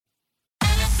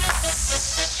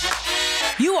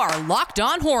You are Locked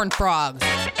On Horned Frogs,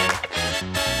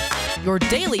 your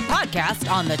daily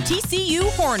podcast on the TCU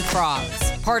Horned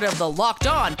Frogs, part of the Locked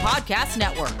On Podcast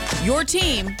Network, your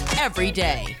team every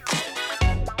day.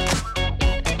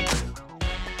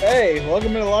 Hey,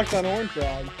 welcome to Locked On Horned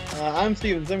Frogs. I'm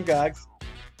Steven Simcox.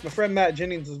 My friend Matt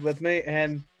Jennings is with me,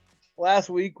 and last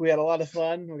week we had a lot of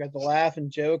fun. We got to laugh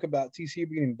and joke about TCU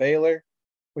beating Baylor,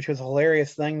 which was a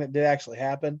hilarious thing that did actually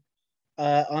happen.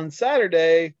 On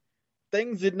Saturday,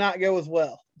 things did not go as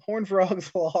well. Horned Frogs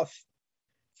lost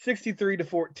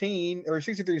 63-14, or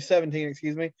 63-17,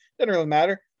 excuse me. Doesn't really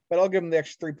matter, but I'll give them the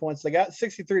extra 3 points they got.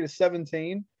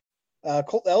 63-17.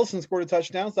 Colt Ellison scored a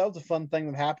touchdown, so that was a fun thing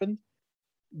that happened.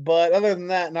 But other than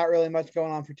that, not really much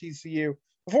going on for TCU.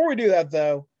 Before we do that,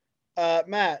 though,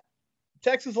 Matt,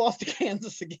 Texas lost to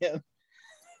Kansas again.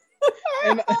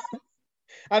 And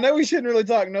I know we shouldn't really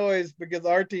talk noise because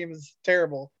our team is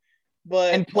terrible.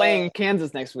 But playing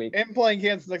Kansas next week. And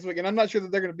I'm not sure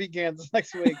that they're going to beat Kansas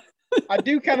next week. I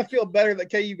do kind of feel better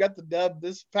that KU got the dub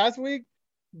this past week.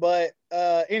 But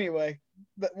anyway,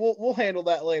 we'll handle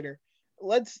that later.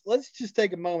 Let's just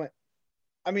take a moment.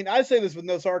 I mean, I say this with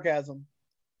no sarcasm.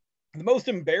 The most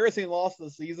embarrassing loss of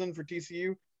the season for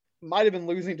TCU might have been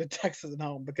losing to Texas at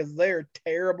home because they are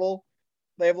terrible.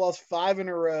 They have lost 5 in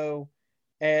a row.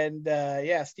 And,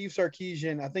 Steve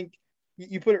Sarkisian, I think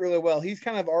you put it really well. He's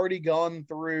kind of already gone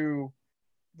through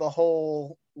the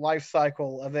whole life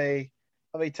cycle of a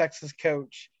Texas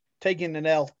coach, taking an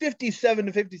L,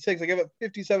 57-56. I gave up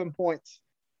 57 points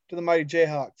to the mighty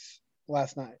Jayhawks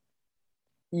last night.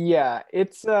 Yeah,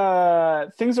 it's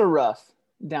things are rough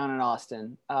down in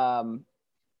Austin.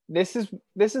 This is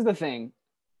the thing.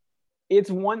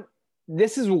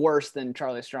 This is worse than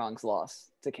Charlie Strong's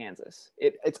loss to Kansas.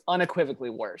 It's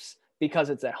unequivocally worse because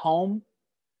it's at home.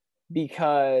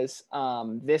 Because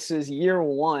this is year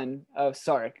one of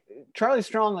Sark. Charlie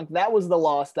Strong, like that was the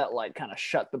loss that like kind of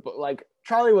shut the book. Like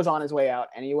Charlie was on his way out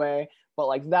anyway, but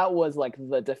like that was like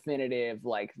the definitive,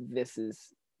 like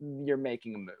you're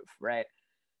making a move, right?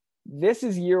 This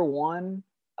is year one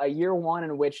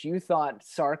in which you thought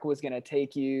Sark was going to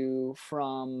take you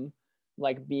from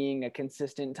like being a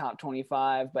consistent top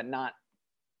 25, but not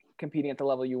competing at the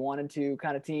level you wanted to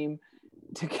kind of team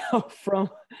to go from,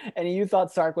 and you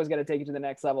thought Sark was going to take you to the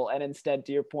next level, and instead,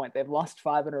 to your point, they've lost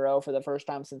 5 in a row for the first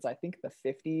time since I think the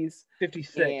 50s.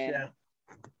 56,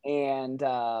 and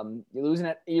you're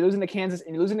losing to Kansas,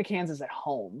 and you're losing to Kansas at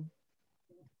home.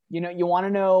 You know, you want to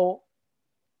know,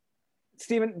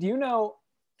 Steven, do you know,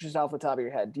 just off the top of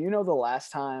your head, do you know the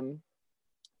last time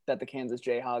that the Kansas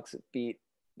Jayhawks beat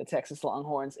the Texas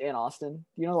Longhorns in Austin?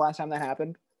 Do you know the last time that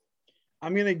happened?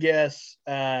 I'm gonna guess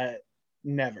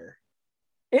never.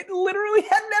 It literally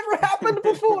had never happened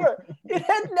before. It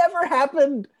had never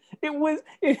happened.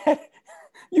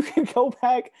 You can go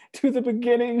back to the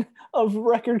beginning of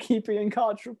record keeping in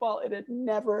college football. It had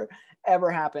never,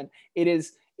 ever happened. It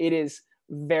is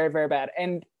very, very bad.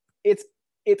 And it's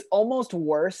almost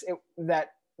worse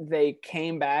that they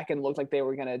came back and looked like they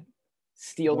were going to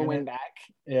steal the win back.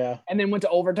 Yeah. And then went to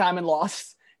overtime and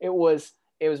lost. It was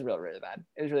really, really bad.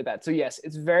 It was really bad. So yes,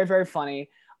 it's very, very funny.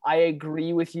 I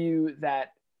agree with you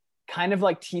that kind of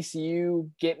like TCU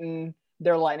getting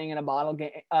their lightning in a bottle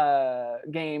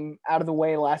game out of the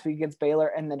way last week against Baylor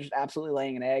and then just absolutely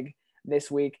laying an egg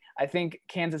this week. I think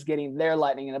Kansas getting their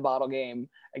lightning in a bottle game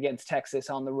against Texas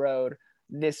on the road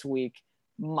this week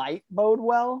might bode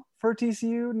well for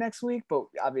TCU next week, but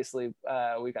obviously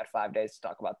we've got 5 days to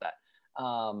talk about that.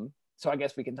 So I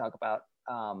guess we can talk about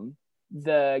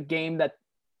the game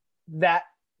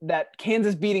that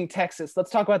Kansas beating Texas.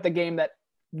 Let's talk about the game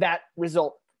that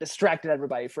result distracted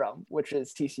everybody from, which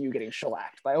is TCU getting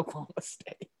shellacked by Oklahoma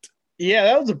State. Yeah,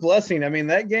 that was a blessing. I mean,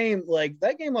 that game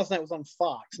last night was on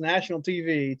Fox, national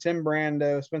TV, Tim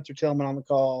Brando, Spencer Tillman on the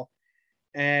call.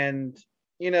 And,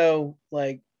 you know,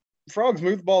 like Frogs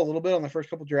moved the ball a little bit on the first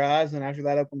couple drives, and after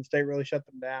that, Oklahoma State really shut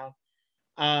them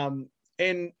down.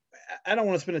 And I don't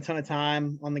want to spend a ton of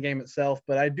time on the game itself,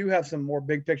 but I do have some more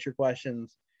big picture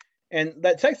questions. And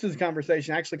that Texas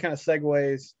conversation actually kind of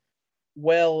segues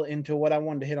well into what I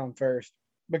wanted to hit on first,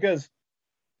 because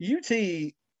UT,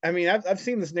 I mean, I've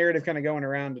seen this narrative kind of going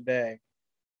around today.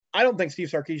 I don't think Steve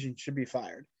Sarkisian should be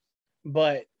fired,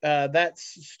 but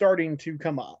that's starting to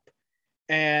come up.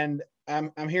 And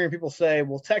I'm hearing people say,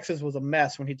 well, Texas was a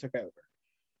mess when he took over,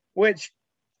 which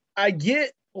I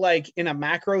get, like in a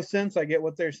macro sense, I get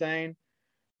what they're saying,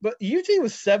 but UT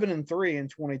was 7-3 in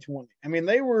 2020. I mean,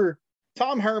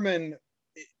 Tom Herman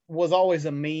was always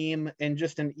a meme and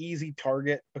just an easy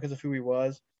target because of who he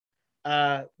was.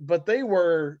 But they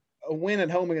were a win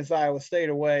at home against Iowa State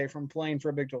away from playing for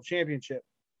a Big 12 championship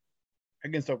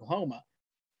against Oklahoma.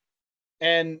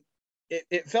 And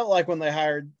it felt like when they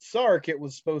hired Sark, it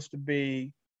was supposed to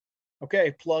be,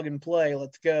 okay, plug and play,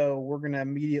 let's go. We're going to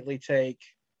immediately take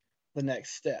the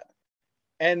next step.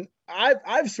 And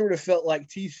I've sort of felt like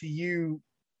TCU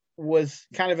was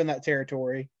kind of in that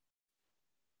territory.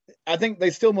 I think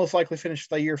they still most likely finished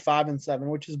the year 5-7,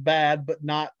 which is bad, but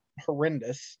not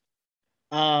horrendous.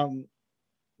 But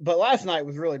last night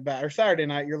was really bad. Or Saturday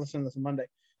night, you're listening to this on Monday.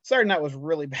 Saturday night was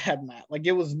really bad, Matt. Like,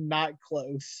 it was not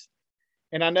close.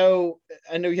 And I know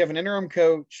you have an interim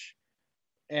coach,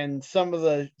 and some of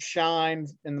the shine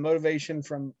and the motivation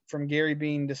from Gary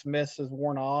being dismissed has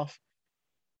worn off.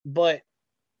 But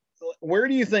where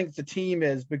do you think the team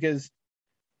is? Because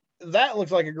that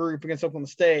looks like a group against Oklahoma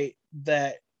State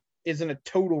that is in a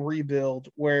total rebuild,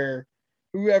 where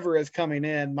whoever is coming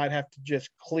in might have to just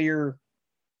clear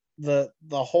the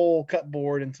whole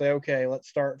cupboard and say, okay, let's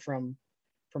start from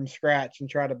scratch and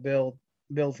try to build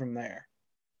from there.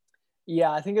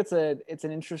 Yeah, I think it's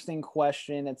an interesting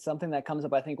question. It's something that comes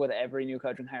up, I think, with every new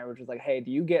coaching hire, which is like, hey, do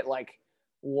you get like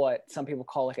what some people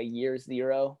call like a year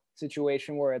zero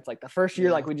situation, where it's like the first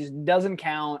year, like, we just doesn't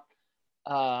count.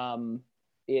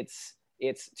 It's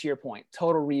to your point,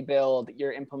 total rebuild.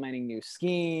 You're implementing new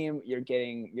scheme. You're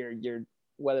getting your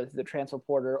whether it's the transfer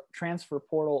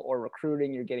portal or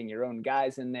recruiting, you're getting your own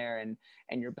guys in there, and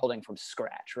you're building from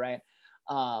scratch, right?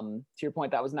 To your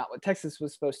point, that was not what Texas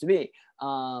was supposed to be,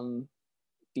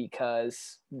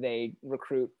 because they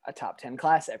recruit a top 10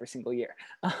 class every single year.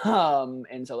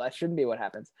 And so that shouldn't be what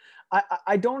happens.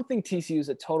 I don't think TCU is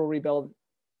a total rebuild,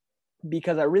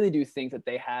 because I really do think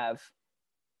that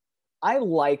I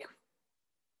like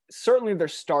certainly their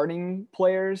starting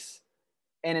players,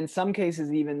 and in some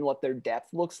cases, even what their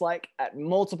depth looks like at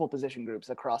multiple position groups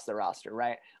across the roster,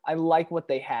 right? I like what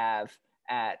they have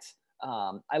at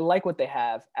linebacker.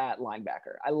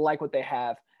 I like what they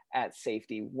have at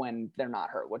safety when they're not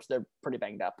hurt, which they're pretty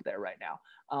banged up there right now.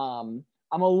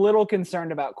 I'm a little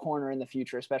concerned about corner in the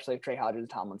future, especially if Trey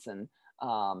Hodges-Tomlinson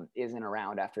isn't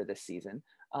around after this season.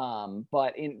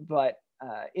 But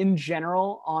in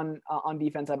general, on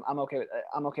defense, I'm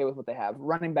okay with what they have.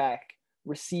 Running back,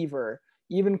 receiver,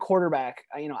 even quarterback.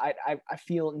 I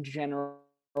feel in general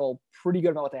pretty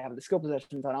good about what they have. The skill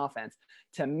possessions on offense.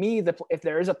 To me, if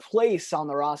there is a place on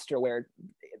the roster where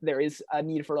there is a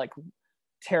need for like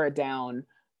tear it down,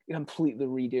 completely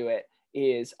redo it,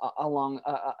 is along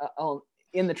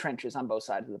in the trenches on both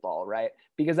sides of the ball, right?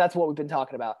 Because that's what we've been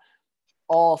talking about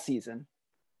all season.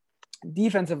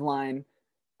 Defensive line,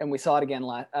 and we saw it again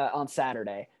on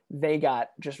Saturday, they got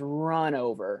just run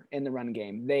over in the run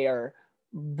game. They are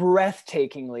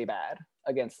breathtakingly bad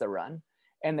against the run,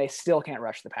 and they still can't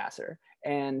rush the passer.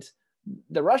 And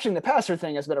the rushing the passer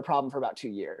thing has been a problem for about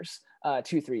 3 years,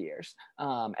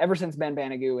 ever since Ben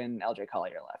Banigou and LJ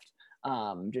Collier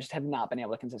left. Just have not been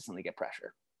able to consistently get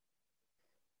pressure.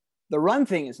 The run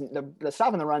thing is the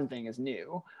stopping the run thing is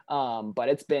new, but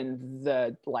it's been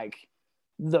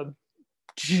the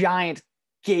giant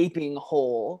gaping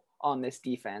hole on this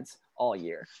defense all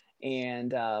year.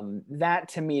 And that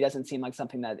to me doesn't seem like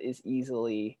something that is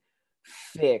easily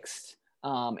fixed,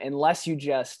 unless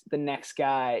the next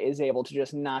guy is able to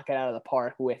just knock it out of the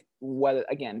park with, whether,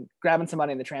 again, grabbing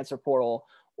somebody in the transfer portal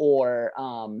or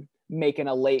making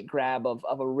a late grab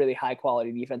of a really high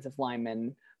quality defensive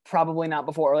lineman, probably not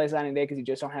before early signing day because you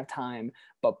just don't have time,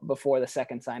 but before the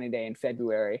second signing day in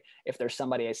February, if there's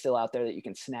somebody still out there that you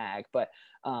can snag. But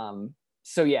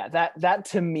so yeah, that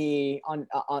to me on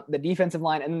the defensive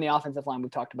line, and then the offensive line,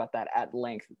 we've talked about that at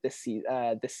length this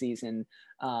season.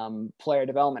 Player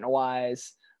development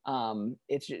wise,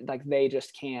 it's just, like they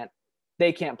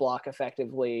can't block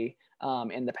effectively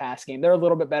in the pass game. They're a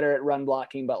little bit better at run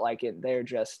blocking, but they're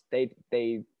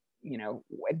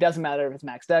it doesn't matter if it's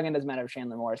Max Duggan, doesn't matter if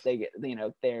Chandler Morris, they're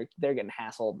getting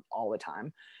hassled all the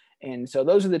time. And so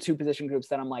those are the two position groups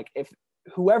that I'm like, if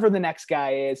whoever the next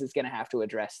guy is going to have to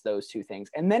address those two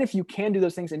things. And then if you can do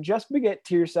those things and just get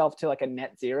to yourself to like a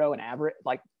net zero and average,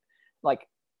 like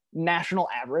national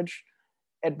average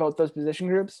at both those position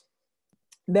groups,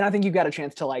 then I think you've got a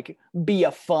chance to like be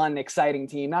a fun, exciting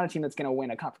team, not a team that's going to win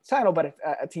a conference title, but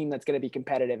a team that's going to be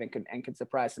competitive and can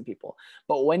surprise some people.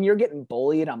 But when you're getting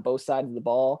bullied on both sides of the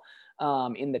ball,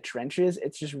 in the trenches,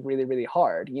 it's just really, really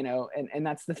hard, and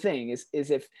that's the thing is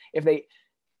if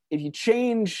you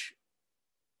change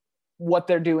what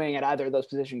they're doing at either of those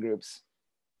position groups,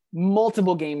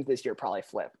 multiple games this year probably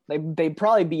flip. They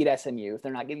probably beat SMU if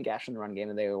they're not getting gashed in the run game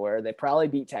that they were. They probably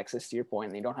beat Texas, to your point,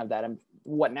 and they don't have that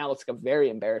what now looks like a very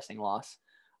embarrassing loss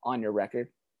on your record.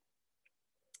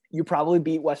 You probably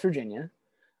beat West Virginia.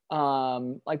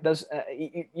 Like those,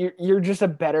 you're just a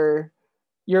better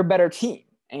team.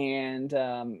 And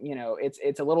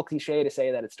it's a little cliche to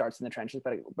say that it starts in the trenches,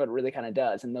 but it really kind of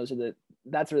does. And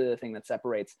that's really the thing that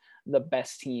separates the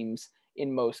best teams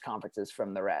in most conferences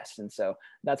from the rest. And so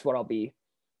that's what I'll be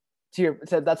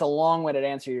so that's a long-winded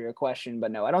answer to your question,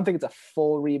 but no, I don't think it's a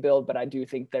full rebuild, but I do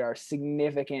think there are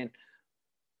significant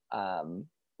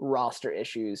roster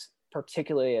issues,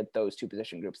 particularly at those two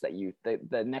position groups that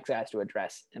the next guy has to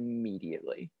address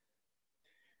immediately.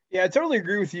 Yeah, I totally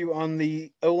agree with you on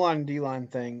the O-line and D-line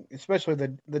thing, especially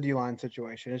the D-line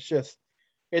situation.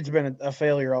 It's been a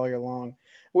failure all year long,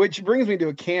 which brings me to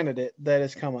a candidate that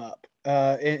has come up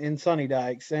in Sonny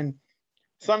Dykes. And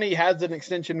Sonny has an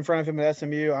extension in front of him at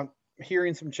SMU. I'm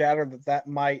hearing some chatter that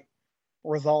might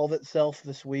resolve itself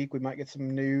this week. We might get some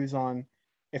news on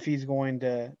if he's going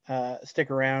to stick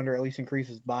around or at least increase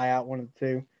his buyout, one of the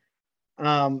two.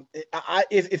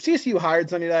 If TCU hired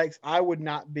Sonny Dykes, I would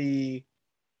not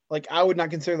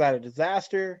consider that a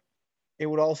disaster. It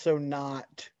would also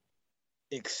not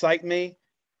excite me.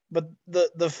 But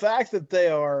the fact that they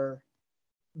are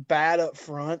bad up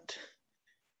front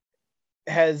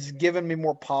has given me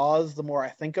more pause the more I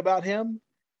think about him.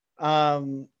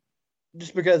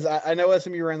 Just because I know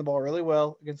SMU ran the ball really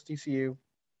well against TCU,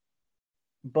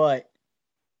 but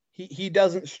he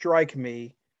doesn't strike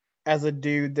me as a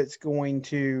dude that's going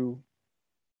to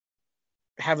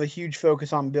have a huge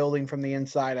focus on building from the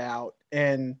inside out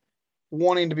and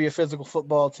wanting to be a physical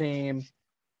football team.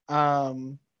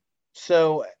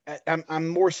 So I'm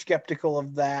more skeptical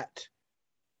of that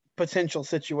potential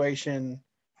situation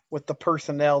with the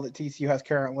personnel that TCU has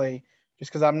currently,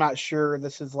 just because I'm not sure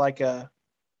this is like a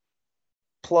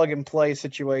plug and play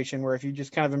situation where if you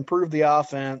just kind of improve the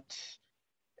offense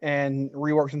and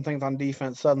rework some things on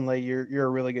defense, suddenly you're a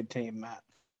really good team, Matt.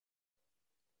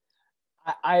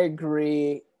 I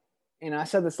agree. And I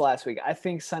said this last week. I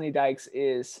think Sonny Dykes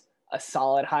is a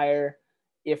solid hire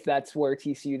if that's where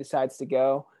TCU decides to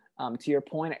go. To your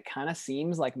point, it kind of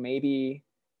seems like maybe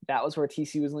that was where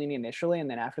TCU was leaning initially. And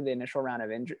then after the initial round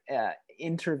of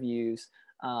interviews,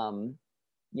 other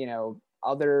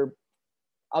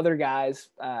guys,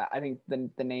 I think the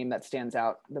name that stands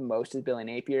out the most is Billy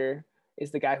Napier,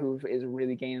 is the guy who is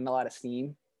really gaining a lot of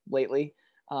steam lately.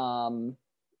 And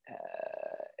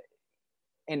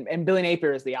Billy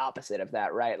Napier is the opposite of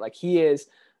that, right? Like he is,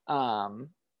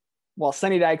 while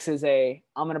Sonny Dykes is I'm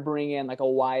going to bring in like a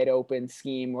wide open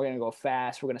scheme. We're going to go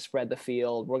fast. We're going to spread the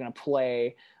field. We're going to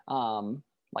play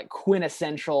like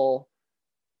quintessential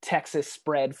Texas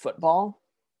spread football,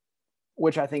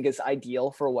 which I think is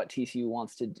ideal for what TCU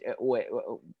wants to do,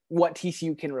 what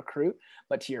TCU can recruit.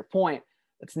 But to your point,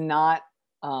 it's not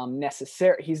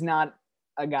necessary. He's not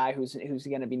a guy who's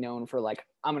going to be known for like,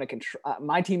 I'm going to control,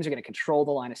 my teams are going to control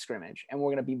the line of scrimmage and we're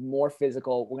going to be more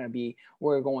physical.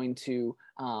 We're going to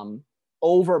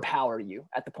overpower you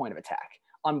at the point of attack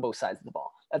on both sides of the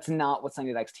ball. That's not what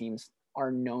Sonny Dykes teams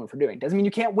are known for doing. Doesn't mean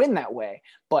you can't win that way,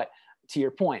 but to your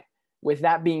point, with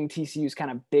that being TCU's kind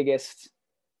of biggest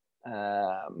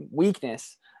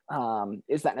weakness,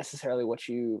 is that necessarily what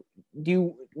you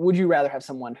do? Would you rather have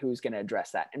someone who's going to address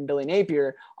that? And Billy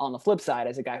Napier, on the flip side,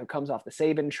 is a guy who comes off the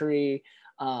Saban tree,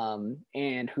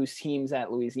 and whose teams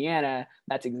at Louisiana,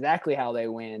 that's exactly how they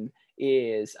win,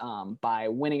 is by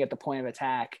winning at the point of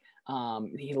attack.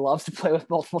 He loves to play with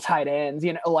multiple tight ends,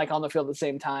 like on the field at the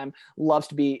same time, loves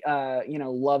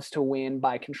to win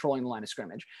by controlling the line of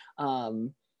scrimmage.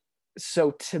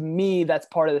 So to me, that's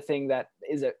part of the thing that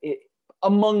is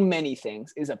among many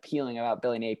things is appealing about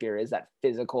Billy Napier, is that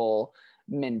physical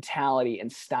mentality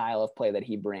and style of play that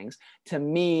he brings. To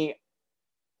me,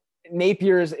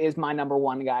 Napier's is my number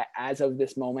one guy as of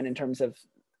this moment in terms of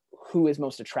who is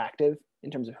most attractive, in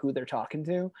terms of who they're talking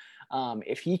to.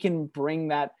 If he can bring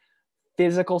that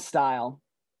physical style,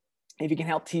 if he can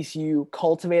help TCU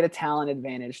cultivate a talent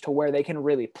advantage to where they can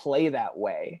really play that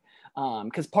way.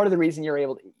 Because part of the reason you're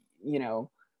able to,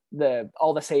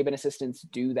 all the Saban assistants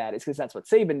do that is because that's what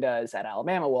Saban does at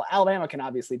Alabama. Well, Alabama can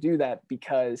obviously do that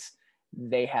because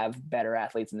they have better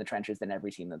athletes in the trenches than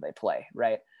every team that they play,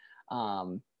 right?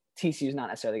 TCU is not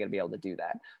necessarily going to be able to do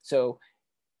that. So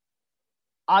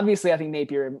obviously I think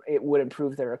Napier, it would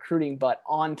improve their recruiting, but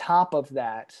on top of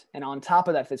that, and on top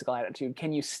of that physical attitude,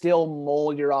 can you still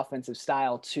mold your offensive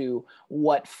style to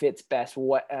what fits best,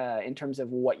 in terms of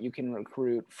what you can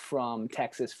recruit from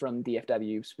Texas, from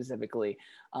DFW specifically?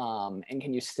 And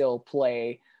can you still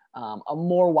play a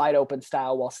more wide open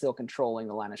style while still controlling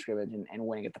the line of scrimmage and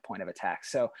winning at the point of attack.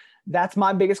 So that's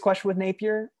my biggest question with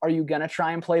Napier. Are you going to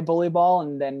try and play bully ball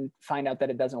and then find out that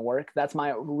it doesn't work? That's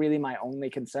my only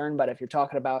concern. But if you're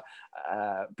talking about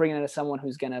bringing in someone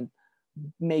who's going to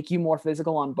make you more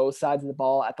physical on both sides of the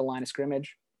ball at the line of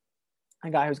scrimmage, a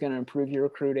guy who's going to improve your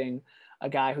recruiting, a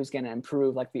guy who's going to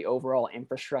improve like the overall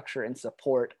infrastructure and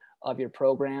support of your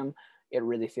program, it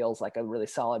really feels like a really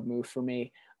solid move for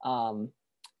me.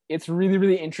 It's really,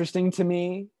 really interesting to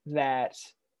me that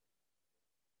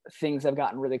things have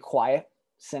gotten really quiet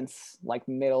since like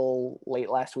late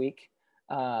last week.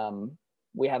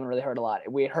 We haven't really heard a lot.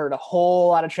 We heard a whole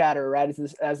lot of chatter right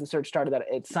as the search started that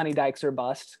it's Sonny Dykes or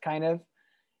bust kind of.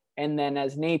 And then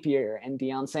as Napier and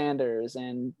Deion Sanders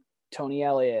and Tony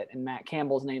Elliott and Matt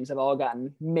Campbell's names have all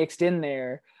gotten mixed in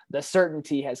there, the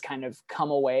certainty has kind of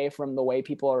come away from the way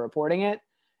people are reporting it.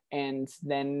 And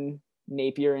then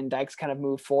Napier and Dykes kind of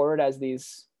moved forward as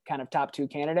these kind of top two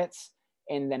candidates,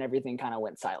 and then everything kind of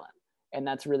went silent. And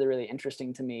that's really, really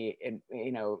interesting to me.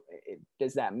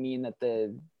 Does that mean that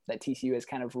that TCU has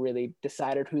kind of really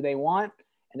decided who they want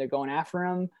and they're going after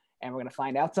him, and we're going to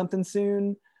find out something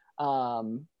soon?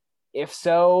 If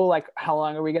so, like, how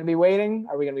long are we going to be waiting?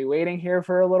 Are we going to be waiting here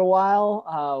for a little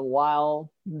while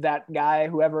that guy,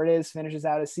 whoever it is, finishes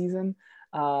out his season?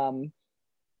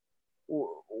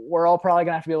 We're all probably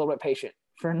going to have to be a little bit patient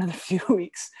for another few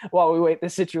weeks while we wait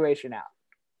this situation out.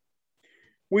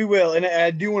 We will. And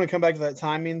I do want to come back to that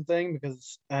timing thing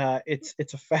because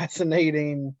it's a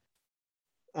fascinating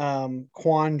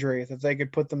quandary that they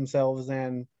could put themselves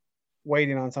in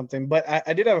waiting on something. But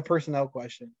I did have a personnel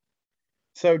question.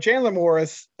 So Chandler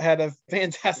Morris had a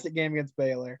fantastic game against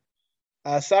Baylor.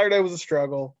 Saturday was a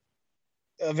struggle.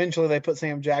 Eventually they put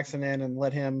Sam Jackson in and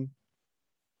let him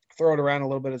throw it around a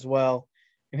little bit as well.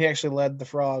 And he actually led the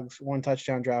Frogs one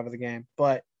touchdown drive of the game.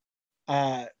 But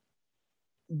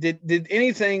did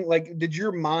anything, like, did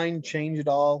your mind change at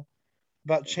all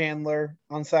about Chandler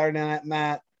on Saturday night,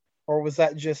 Matt? Or was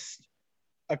that just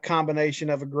a combination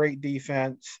of a great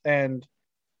defense and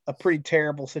a pretty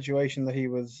terrible situation that he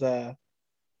was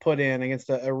put in against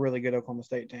a really good Oklahoma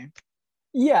State team?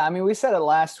 Yeah, I mean, we said it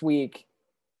last week.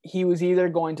 He was either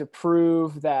going to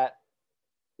prove that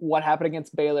what happened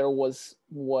against Baylor was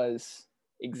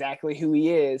exactly who he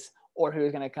is, or he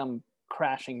was going to come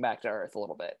crashing back to earth a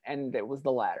little bit. And it was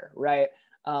the latter, right?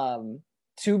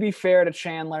 To be fair to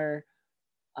Chandler,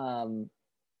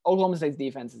 Oklahoma State's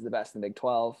defense is the best in the Big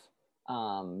 12.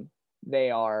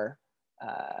 They are,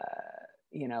 I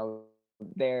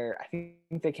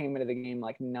think they came into the game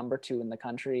like number 2 in the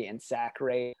country in sack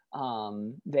rate.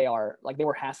 They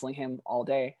were hassling him all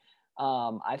day.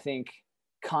 I think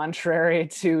contrary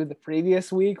to the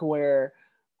previous week where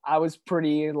I was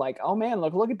pretty like, oh man,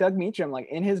 look at Doug Meacham, like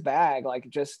in his bag, like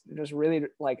just really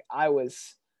like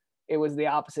it was the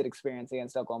opposite experience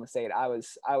against Oklahoma State. I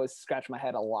was scratching my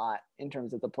head a lot in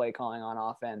terms of the play calling on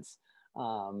offense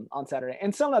on Saturday.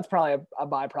 And some of that's probably a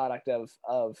byproduct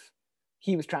of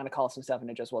he was trying to call some stuff and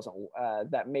it just wasn't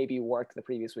that maybe worked the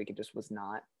previous week. It just was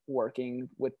not working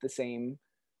with the same,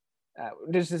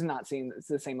 just is not seeing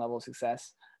the same level of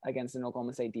success against an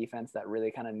Oklahoma State defense that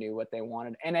really kind of knew what they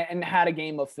wanted and had a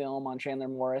game of film on Chandler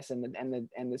Morris and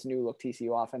this new look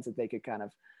TCU offense that they could kind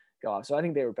of go off. So I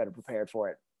think they were better prepared for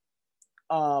it.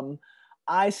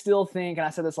 I still think, and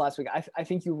I said this last week, I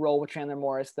think you roll with Chandler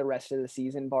Morris the rest of the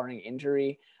season, barring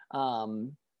injury,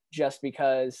 just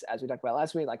because, as we talked about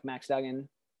last week, like Max Duggan,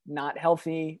 not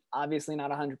healthy, obviously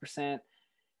not 100%.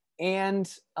 And,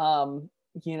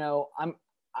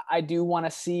 I do want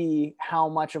to see how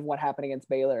much of what happened against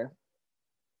Baylor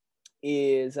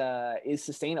is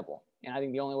sustainable. And I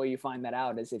think the only way you find that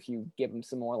out is if you give them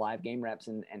some more live game reps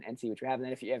and see what you have. And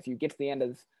then if you get to the end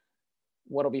of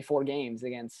what'll be 4 games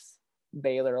against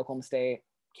Baylor, Oklahoma State,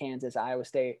 Kansas, Iowa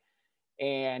State,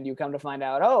 and you come to find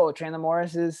out, oh, Chandler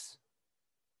Morris is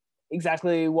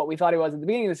exactly what we thought he was at the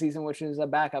beginning of the season, which is a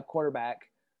backup quarterback,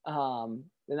 then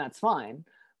that's fine.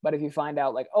 But if you find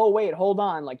out like, oh, wait, hold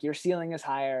on, like your ceiling is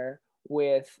higher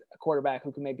with a quarterback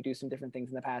who can maybe do some different things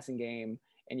in the passing game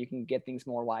and you can get things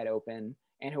more wide open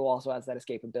and who also has that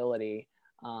escapability,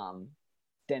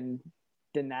 then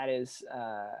that is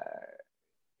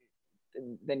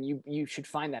then you should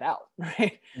find that out,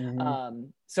 right? Mm-hmm.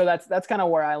 So that's kind of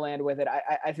where I land with it.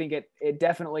 I think it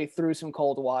definitely threw some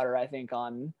cold water, I think,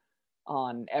 on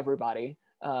everybody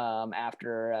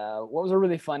after what was a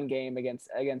really fun game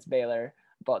against Baylor,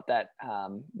 but that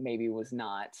maybe was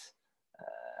not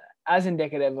as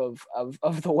indicative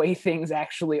of the way things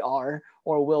actually are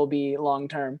or will be long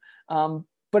term.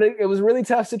 but it was a really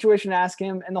tough situation to ask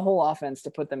him and the whole offense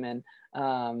to put them in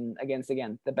against,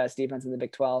 again, the best defense in the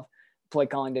Big 12. Play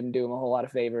calling didn't do him a whole lot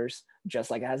of favors,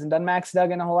 just like it hasn't done Max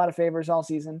Duggan a whole lot of favors all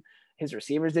season. His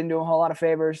receivers didn't do a whole lot of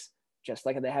favors, just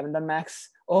like they haven't done Max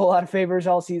a whole lot of favors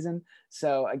all season.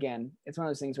 So again, it's one of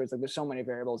those things where it's like there's so many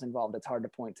variables involved. It's hard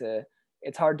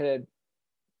to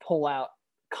pull out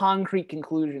concrete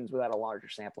conclusions without a larger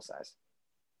sample size.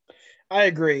 I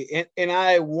agree. And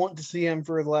I want to see him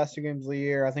for the last 2 games of the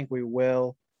year. I think we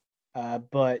will.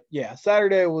 But yeah,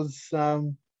 Saturday was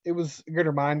it was a good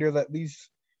reminder that these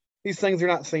things are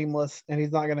not seamless, and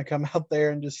he's not going to come out there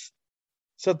and just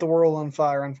set the world on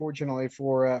fire, unfortunately,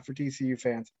 for TCU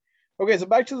fans. Okay, so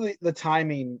back to the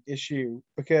timing issue,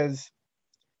 because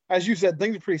as you said,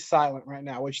 things are pretty silent right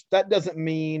now, which that doesn't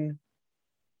mean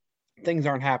things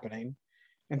aren't happening.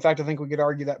 In fact, I think we could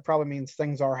argue that probably means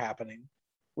things are happening.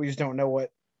 We just don't know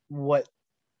what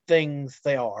things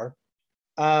they are.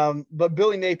 But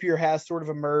Billy Napier has sort of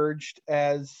emerged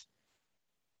as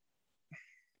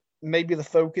maybe the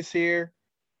focus here.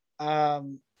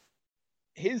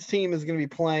 His team is going to be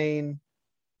playing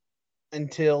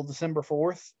until December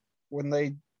 4th when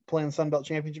they play in the Sun Belt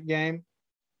Championship game.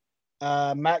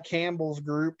 Matt Campbell's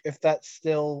group, if there's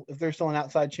still an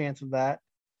outside chance of that,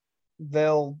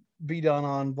 they'll be done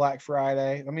on Black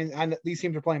Friday. I mean, these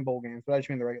teams are playing bowl games, but I just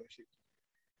mean the regular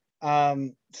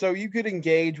season. So you could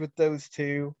engage with those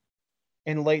two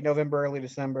in late November, early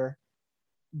December.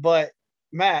 But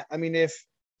Matt, I mean, if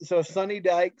Sonny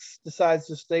Dykes decides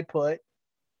to stay put,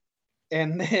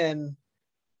 and then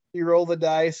you roll the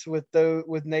dice with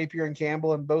Napier and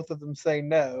Campbell, and both of them say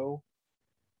no,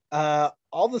 all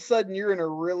of a sudden you're in a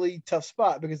really tough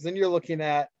spot, because then you're looking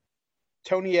at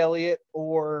Tony Elliott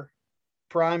or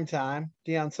primetime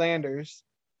Deion Sanders,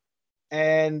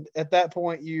 and at that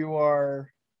point you are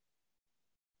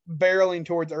barreling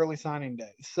towards early signing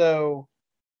day. So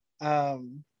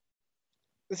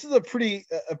this is a pretty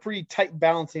tight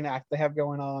balancing act they have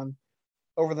going on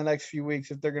over the next few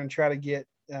weeks if they're going to try to get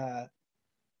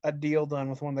a deal done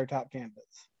with one of their top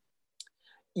candidates.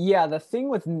 Yeah, the thing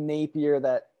with Napier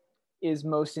that is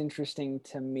most interesting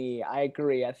to me, I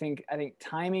agree. I think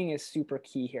timing is super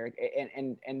key here,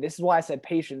 and this is why I said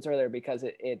patience earlier, because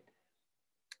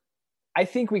I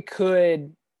think we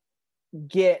could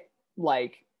get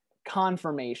like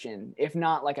confirmation, if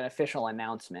not like an official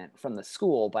announcement from the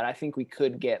school, but I think we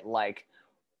could get like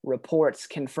reports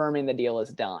confirming the deal is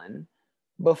done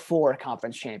before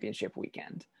conference championship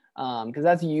weekend, because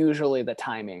that's usually the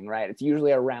timing, right? It's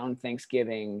usually around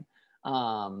Thanksgiving,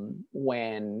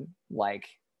 when like,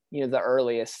 you know, the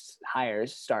earliest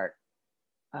hires start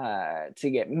to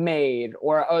get made,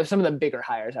 or some of the bigger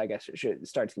hires, I guess, should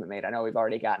start to get made. I know we've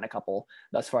already gotten a couple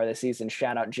thus far this season.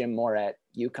 Shout out Jim Moore at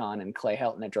UConn and Clay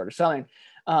Helton at Georgia Southern.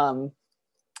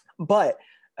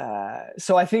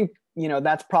 So I think, you know,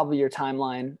 that's probably your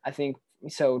timeline. I think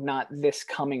so. Not this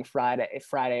coming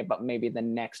Friday, but maybe the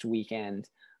next weekend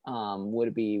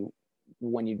would be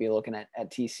when you'd be looking at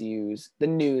TCU's, the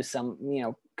news,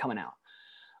 coming out.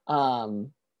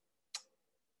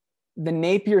 The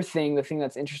Napier thing, the thing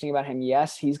that's interesting about him,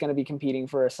 yes, he's going to be competing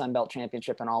for a Sun Belt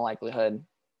championship in all likelihood.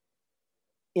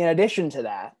 In addition to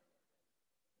that,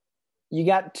 you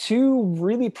got 2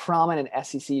 really prominent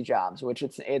SEC jobs, which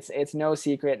it's no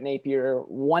secret Napier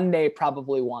one day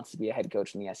probably wants to be a head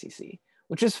coach in the SEC,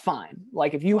 which is fine.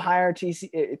 Like if you hire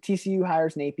TCU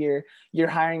hires Napier, you're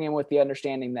hiring him with the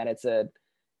understanding that it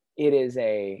is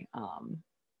a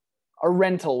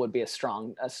rental would be a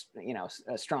strong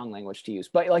language to use,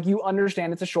 but like you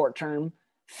understand it's a short-term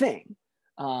thing.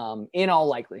 In all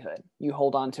likelihood, you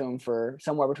hold on to him for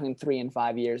somewhere between 3 and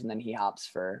 5 years, and then he hops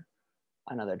for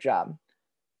another job.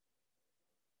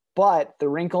 But the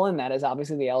wrinkle in that is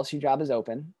obviously the LSU job is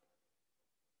open,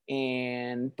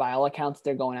 and by all accounts,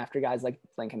 they're going after guys like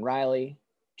Lincoln Riley,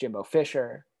 Jimbo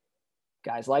Fisher,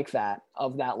 guys like that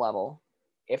of that level.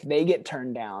 If they get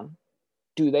turned down,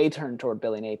 do they turn toward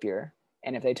Billy Napier?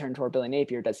 And if they turn toward Billy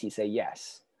Napier, does he say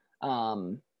yes?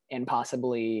 And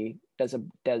possibly does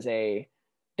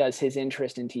his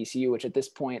interest in TCU, which at this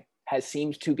point has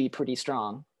seemed to be pretty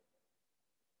strong,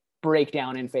 break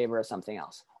down in favor of something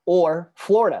else? Or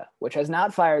Florida, which has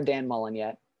not fired Dan Mullen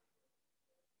yet,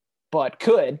 but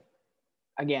could.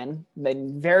 Again, they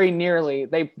very nearly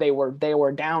they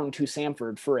were down to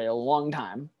Samford for a long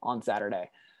time on Saturday.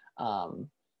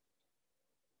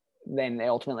 Then they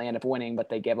ultimately end up winning, but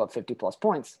they gave up 50 plus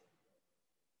points.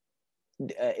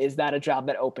 Is that a job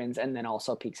that opens and then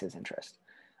also piques his interest?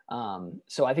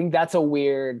 So I think that's a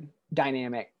weird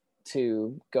dynamic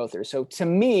to go through. So to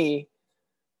me,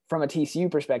 from a TCU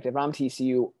perspective, I'm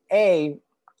TCU.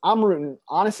 I'm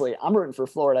rooting for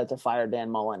Florida to fire Dan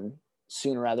Mullen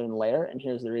sooner rather than later. And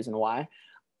here's the reason why.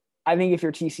 I think if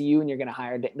you're TCU and you're going to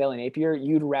hire Billy Napier,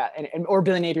 or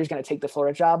Billy Napier is going to take the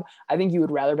Florida job, I think you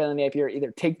would rather Billy Napier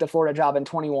either take the Florida job in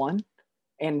 21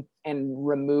 and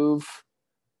remove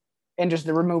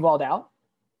all doubt,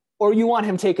 or you want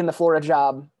him taking the Florida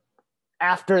job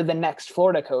after the next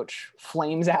Florida coach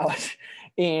flames out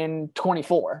in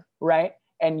 24, right?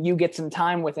 And you get some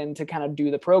time with him to kind of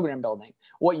do the program building.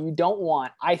 What you don't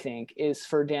want, I think, is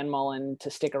for Dan Mullen to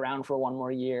stick around for one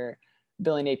more year,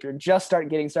 Billy Napier just start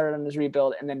getting started on his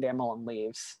rebuild, and then Dan Mullen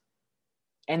leaves.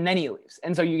 And then he leaves.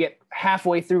 And so you get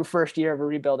halfway through first year of a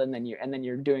rebuild, and then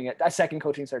you're doing a second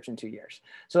coaching search in 2 years.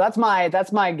 So that's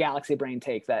my galaxy brain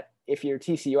take, that if you're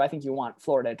TCU, I think you want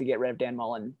Florida to get rid of Dan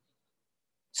Mullen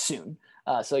soon.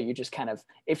 So you just kind of,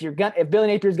 if Billy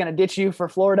Napier is going to ditch you for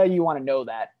Florida, you want to know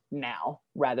that now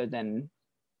rather than,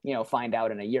 find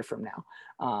out in a year from now.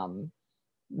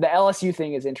 The LSU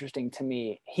thing is interesting to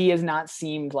me. He has not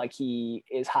seemed like he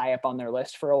is high up on their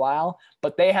list for a while,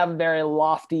 but they have very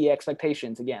lofty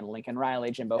expectations. Again, Lincoln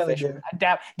Riley, Jimbo Fisher,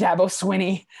 Dabo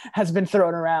Swinney has been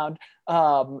thrown around.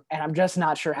 And I'm just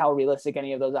not sure how realistic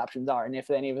any of those options are. And if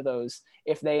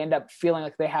if they end up feeling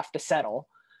like they have to settle,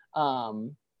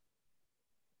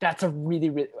 that's a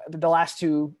really, the last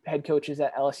two head coaches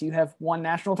at LSU have won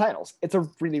national titles. It's a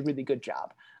really, really good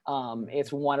job.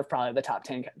 It's one of probably the top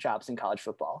 10 jobs in college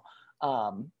football.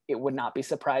 It would not be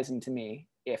surprising to me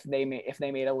if they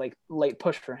made a late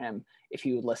push for him, if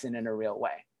he would listen in a real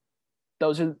way.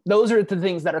 Those are the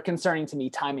things that are concerning to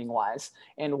me timing wise,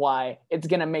 and why it's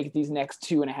going to make these next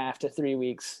 2.5 to 3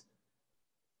 weeks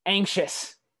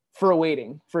anxious for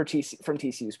waiting from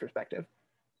TCU's perspective.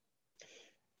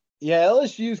 Yeah,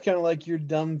 LSU is kind of like your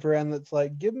dumb friend that's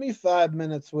like, give me 5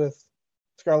 minutes with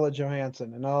Scarlett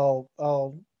Johansson and I'll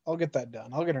get that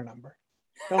done. I'll get her number.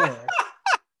 Don't worry.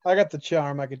 I got the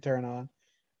charm I could turn on.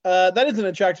 That is an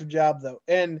attractive job though.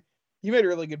 And you made a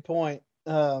really good point.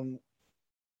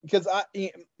 Because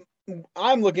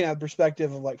I'm looking at the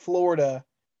perspective of like Florida.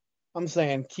 I'm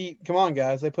saying, come on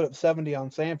guys. They put up 70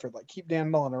 on Sanford. Like, keep Dan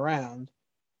Mullen around.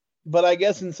 But I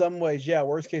guess in some ways, yeah,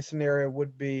 worst case scenario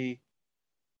would be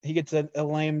he gets a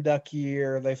lame duck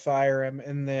year, they fire him,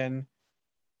 and then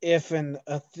if in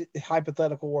a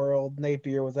hypothetical world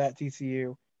Napier was at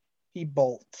TCU, he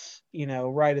bolts,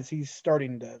 right as he's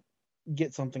starting to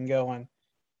get something going.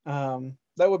 That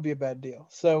would be a bad deal.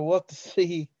 So we'll have to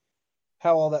see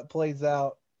how all that plays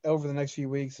out over the next few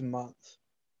weeks and months.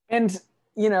 And,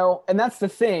 and that's the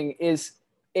thing, is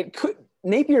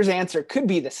Napier's answer could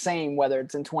be the same, whether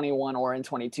it's in 21 or in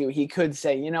 22. He could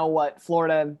say, you know what,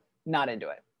 Florida, not into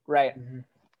it. Right. Mm-hmm.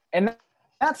 And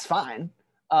that's fine.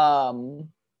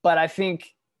 But I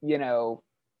think,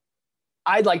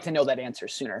 I'd like to know that answer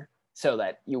sooner so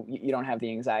that you don't have the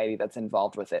anxiety that's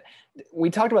involved with it. We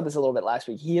talked about this a little bit last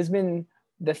week. He has been,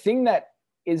 the thing that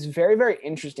is very, very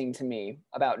interesting to me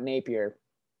about Napier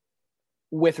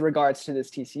with regards to this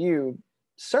TCU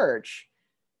search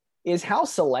is how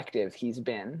selective he's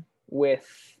been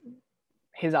with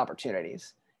his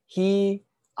opportunities. He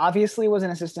obviously was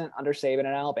an assistant under Saban in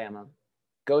Alabama,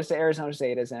 goes to Arizona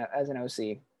State as an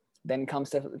OC, then comes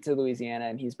to Louisiana,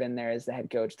 and he's been there as the head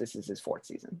coach. This is his 4th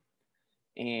season,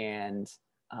 and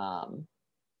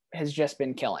has just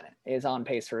been killing it. Is on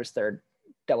pace for his 3rd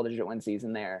double-digit win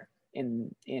season there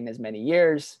in as many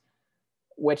years,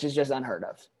 which is just unheard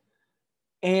of.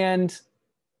 And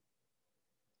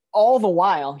all the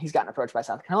while, he's gotten approached by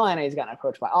South Carolina, he's gotten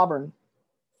approached by Auburn,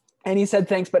 and he said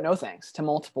thanks but no thanks to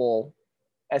multiple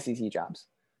SEC jobs.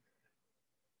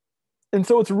 And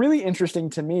so it's really interesting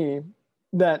to me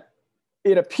that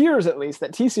it appears, at least,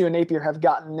 that TCU and Napier have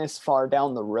gotten this far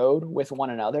down the road with one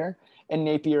another, and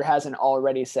Napier hasn't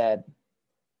already said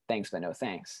thanks but no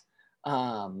thanks.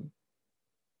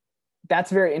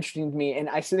 That's very interesting to me, and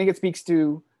I think it speaks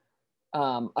to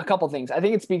a couple things. I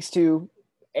think it speaks to,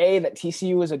 A, that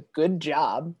TCU is a good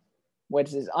job,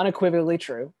 which is unequivocally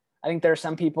true. I think there are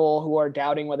some people who are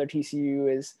doubting whether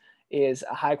TCU is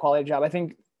a high quality job. I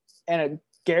think, and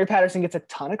Gary Patterson gets a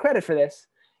ton of credit for this.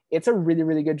 It's a really,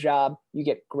 really good job. You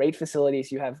get great facilities.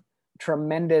 You have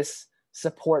tremendous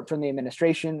support from the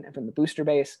administration and from the booster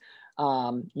base.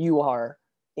 You are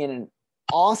in an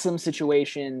awesome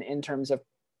situation in terms of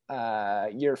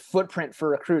your footprint for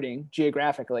recruiting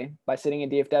geographically by sitting in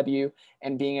DFW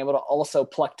and being able to also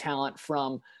pluck talent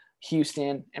from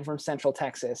Houston and from Central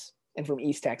Texas and from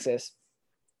East Texas.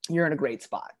 You're in a great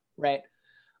spot, right?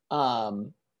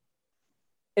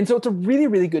 And so it's a really,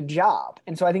 really good job.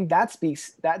 And so I think that's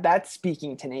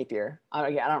speaking to Napier.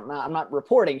 Again, I'm not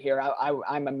reporting here.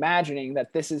 I'm imagining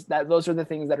that those are the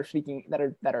things that are speaking, that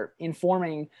are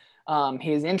informing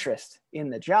his interest in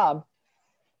the job.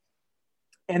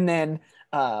 And then,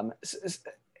 so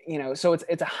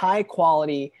it's a high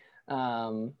quality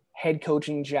head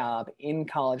coaching job in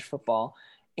college football.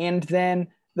 And then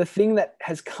the thing that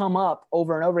has come up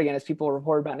over and over again as people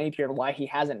report about Napier and why he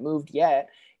hasn't moved yet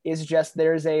is just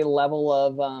there's a level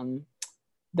of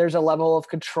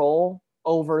control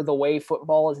over the way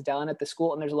football is done at the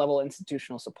school, and there's a level of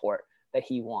institutional support that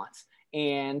he wants.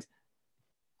 And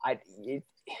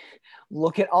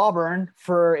look at Auburn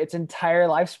for its entire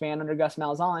lifespan under Gus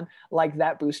Malzahn, like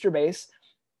that booster base.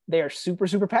 They are super,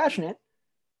 super passionate.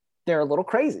 They're a little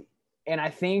crazy. And I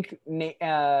think,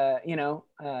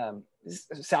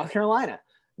 South Carolina,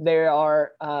 there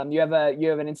are you have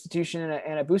an institution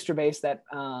and a booster base that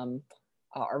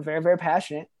are very, very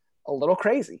passionate, a little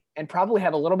crazy, and probably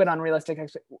have a little bit unrealistic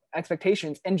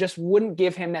expectations, and just wouldn't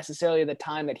give him necessarily the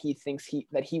time that he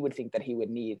would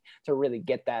need to really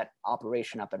get that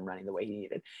operation up and running the way he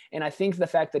needed. And I think the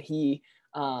fact that he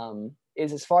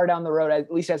is as far down the road,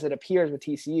 at least as it appears with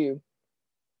TCU,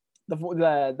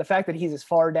 the fact that he's as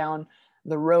far down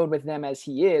the road with them as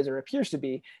he is, or appears to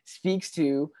be, speaks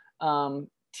to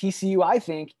TCU, I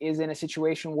think, is in a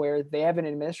situation where they have an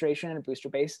administration and a booster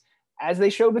base, as they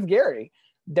showed with Gary.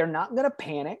 They're not going to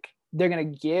panic. They're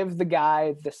going to give the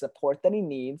guy the support that he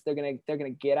needs. They're going to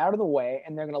get out of the way,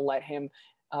 and they're going to let him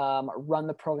run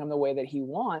the program the way that he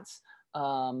wants.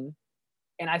 And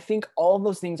I think all of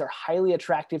those things are highly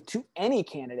attractive to any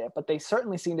candidate, but they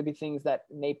certainly seem to be things that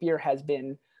Napier has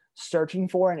been searching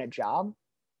for in a job.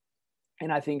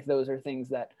 And I think those are things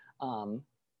that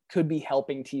could be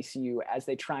helping TCU as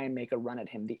they try and make a run at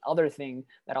him. The other thing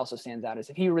that also stands out is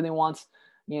if he really wants,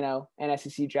 an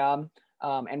SEC job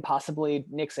and possibly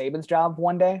Nick Saban's job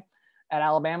one day at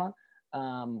Alabama,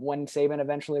 when Saban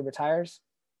eventually retires,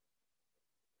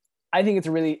 I think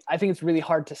it's really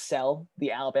hard to sell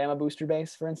the Alabama booster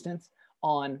base, for instance,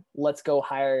 on let's go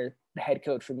hire the head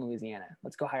coach from Louisiana.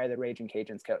 Let's go hire the Raging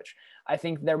Cajuns coach. I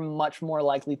think they're much more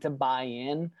likely to buy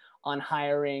in on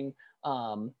hiring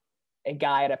a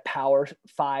guy at a Power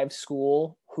 5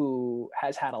 school who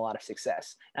has had a lot of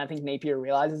success. And I think Napier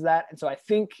realizes that. And so I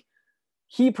think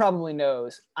he probably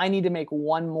knows, I need to make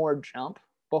one more jump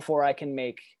before I can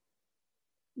make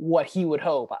what he would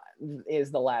hope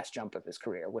is the last jump of his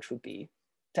career, which would be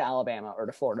to Alabama or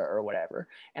to Florida or whatever.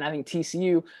 And I think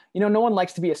TCU, no one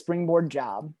likes to be a springboard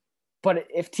job, but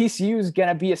if TCU is going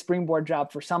to be a springboard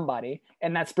job for somebody,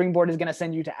 and that springboard is going to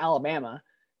send you to Alabama,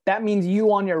 that means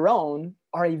you on your own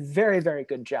are a very, very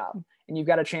good job. And you've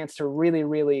got a chance to really,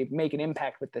 really make an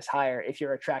impact with this hire if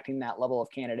you're attracting that level of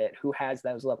candidate who has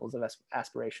those levels of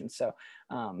aspirations. So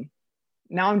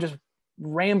now I'm just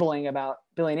rambling about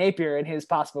Billy Napier and his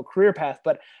possible career path,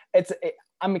 but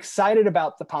I'm excited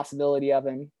about the possibility of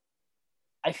him.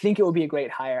 I think it would be a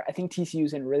great hire. I think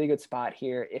TCU's in a really good spot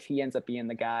here if he ends up being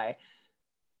the guy.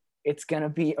 It's going to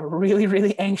be a really,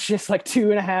 really anxious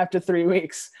 2.5 to 3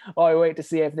 weeks while we wait to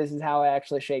see if this is how it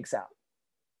actually shakes out.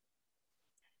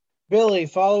 Billy,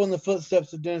 following the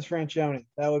footsteps of Dennis Franchione.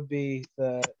 That would be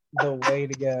the way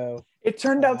to go. It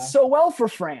turned out so well for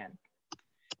Fran.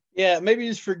 Yeah, maybe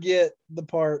just forget the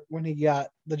part when he got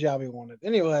the job he wanted.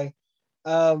 Anyway,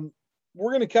 we're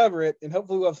going to cover it, and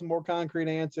hopefully we'll have some more concrete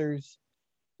answers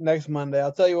next Monday.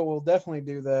 I'll tell you what we'll definitely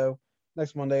do, though,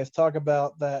 next Monday is talk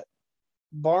about that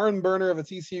barn burner of a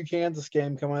TCU Kansas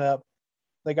game coming up.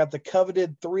 They got the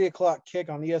coveted 3:00 kick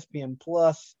on ESPN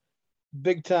Plus,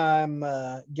 big time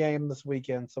game this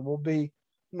weekend. So we'll be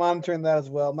monitoring that as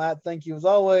well. Matt, thank you as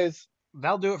always.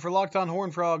 That'll do it for Locked On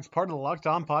Horned Frogs, part of the Locked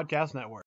On Podcast Network.